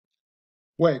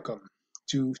Welcome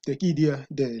to Tekedia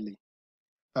Daily.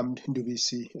 I'm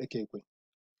Ndubuisi Ekekwe.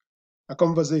 A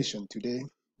conversation today,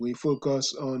 we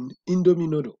focus on Indomie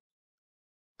Noodle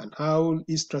and how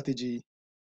its strategy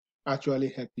actually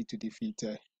helped it to defeat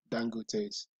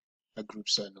Dangote's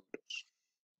group's noodles.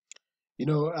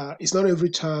 It's not every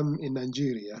time in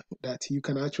Nigeria that you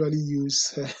can actually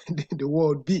use the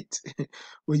word beat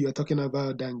when you are talking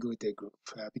about Dangote Group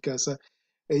because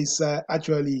it's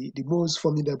actually the most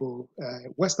formidable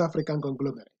West African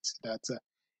conglomerate that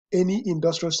any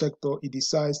industrial sector it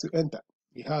decides to enter,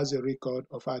 it has a record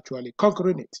of actually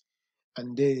conquering it.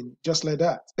 And then just like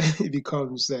that, it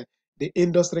becomes the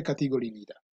industry category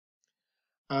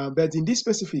leader. But in this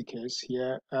specific case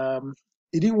here,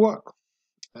 it didn't work.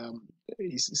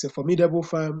 It's a formidable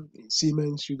firm in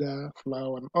cement, sugar,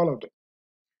 flour, and all of them.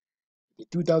 The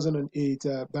 2008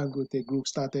 Dangote Group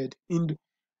started in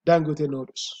Dangote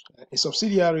Noodles, a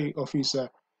subsidiary of his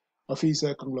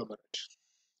conglomerate.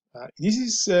 This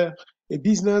is a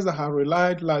business that has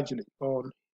relied largely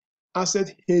on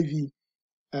asset-heavy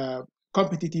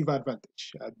competitive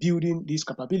advantage, building this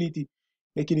capability,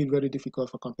 making it very difficult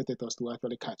for competitors to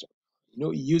actually catch up.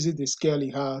 It uses the scale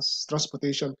it has,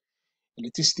 transportation,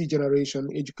 electricity generation,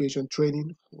 education,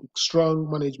 training, strong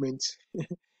management,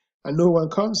 and no one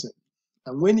comes in.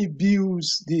 And when it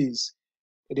builds this,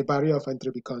 the barrier of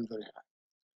entry becomes very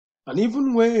high. And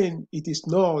even when it is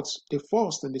not the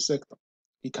first in the sector,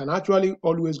 it can actually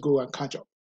always go and catch up.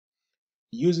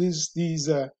 It uses these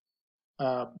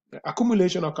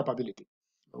accumulation of capability,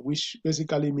 which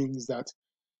basically means that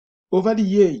over the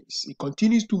years, it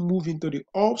continues to move into the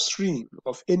upstream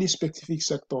of any specific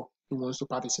sector it wants to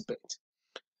participate.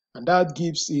 And that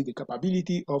gives it the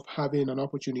capability of having an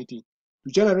opportunity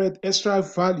to generate extra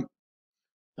value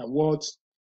than what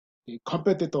the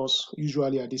competitors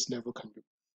usually at this level can do.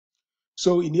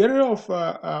 So in the area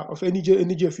of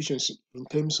energy efficiency, in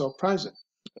terms of pricing,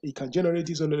 it can generate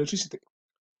its own electricity.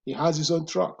 It has its own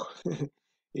truck.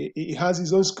 It has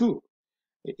its own school.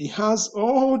 It has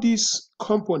all these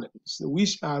components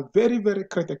which are very, very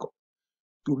critical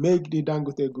to make the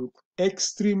Dangote Group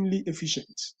extremely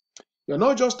efficient. You're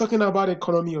not just talking about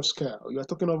economy of scale. You're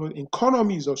talking about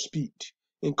economies of speed,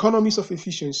 economies of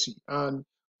efficiency, and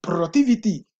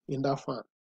productivity in that farm.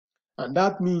 And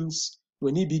that means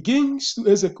when he begins to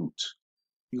execute,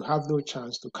 you have no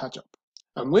chance to catch up.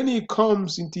 And when he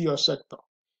comes into your sector,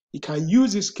 he can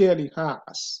use the scale he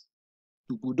has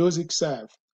to bulldoze himself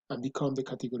and become the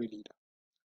category leader.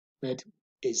 But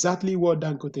exactly what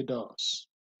Dangote does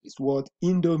is what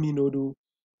Indomie Noodle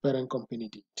parent company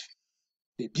did.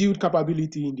 They build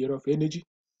capability in the area of energy.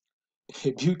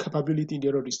 They build capability in the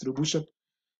area of distribution.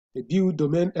 They build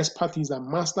domain expertise and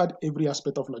mastered every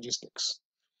aspect of logistics.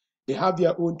 They have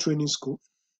their own training school.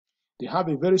 They have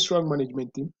a very strong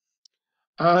management team.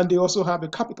 And they also have a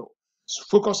capital,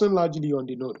 focusing largely on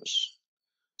the noodles.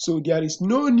 So there is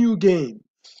no new game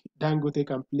Dangote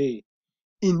can play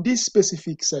in this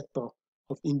specific sector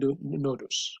of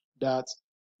noodles that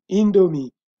Indomie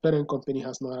parent company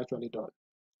has not actually done.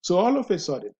 So all of a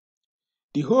sudden,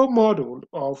 the whole model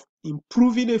of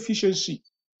improving efficiency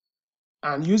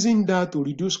and using that to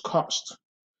reduce cost,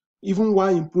 even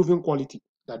while improving quality,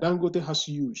 that Dangote has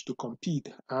used to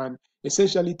compete and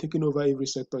essentially taking over every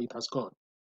sector it has gone,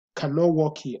 cannot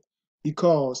work here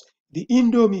because the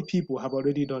Indomie people have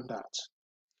already done that.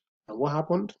 And what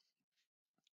happened?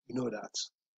 You know that.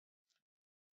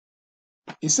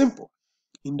 It's simple.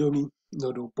 Indomie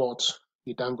Noodle bought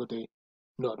the Dangote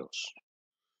noodles.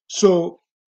 So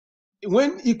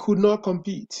when it could not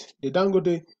compete, the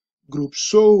Dangote group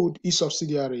sold its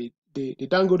subsidiary, the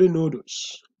Dangote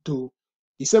noodles, to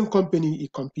the same company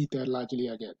it competed largely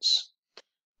against.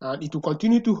 And it will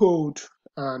continue to hold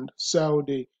and sell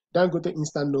the Dangote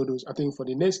instant noodles, I think, for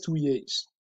the next 2 years.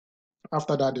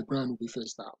 After that, the brand will be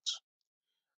phased out.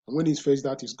 And when it's phased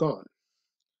out, it's gone.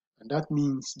 And that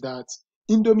means that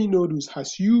Indomie Noodles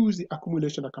has used the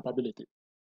accumulation of capability.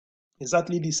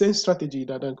 Exactly the same strategy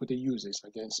that Dangote uses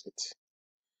against it.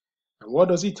 And what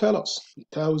does it tell us? It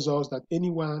tells us that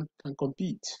anyone can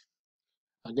compete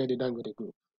against the Dangote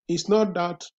group. It's not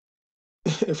that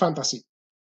a fantasy.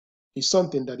 It's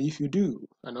something that if you do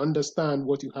and understand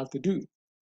what you have to do,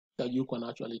 that you can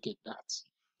actually get that.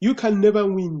 You can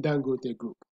never win Dangote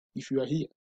group if you are here.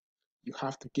 You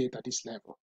have to get at this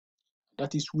level.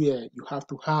 That is where you have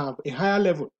to have a higher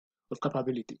level of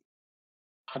capability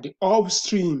at the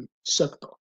upstream sector,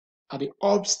 at the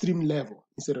upstream level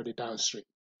instead of the downstream.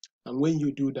 And when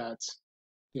you do that,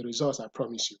 the results I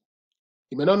promise you,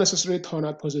 it may not necessarily turn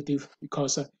out positive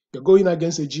because you're going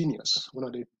against a genius, one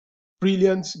of the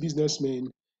brilliant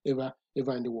businessmen ever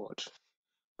in the world.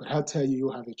 But I'll tell you,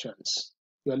 you have a chance.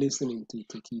 You're listening to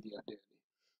Tekedia there.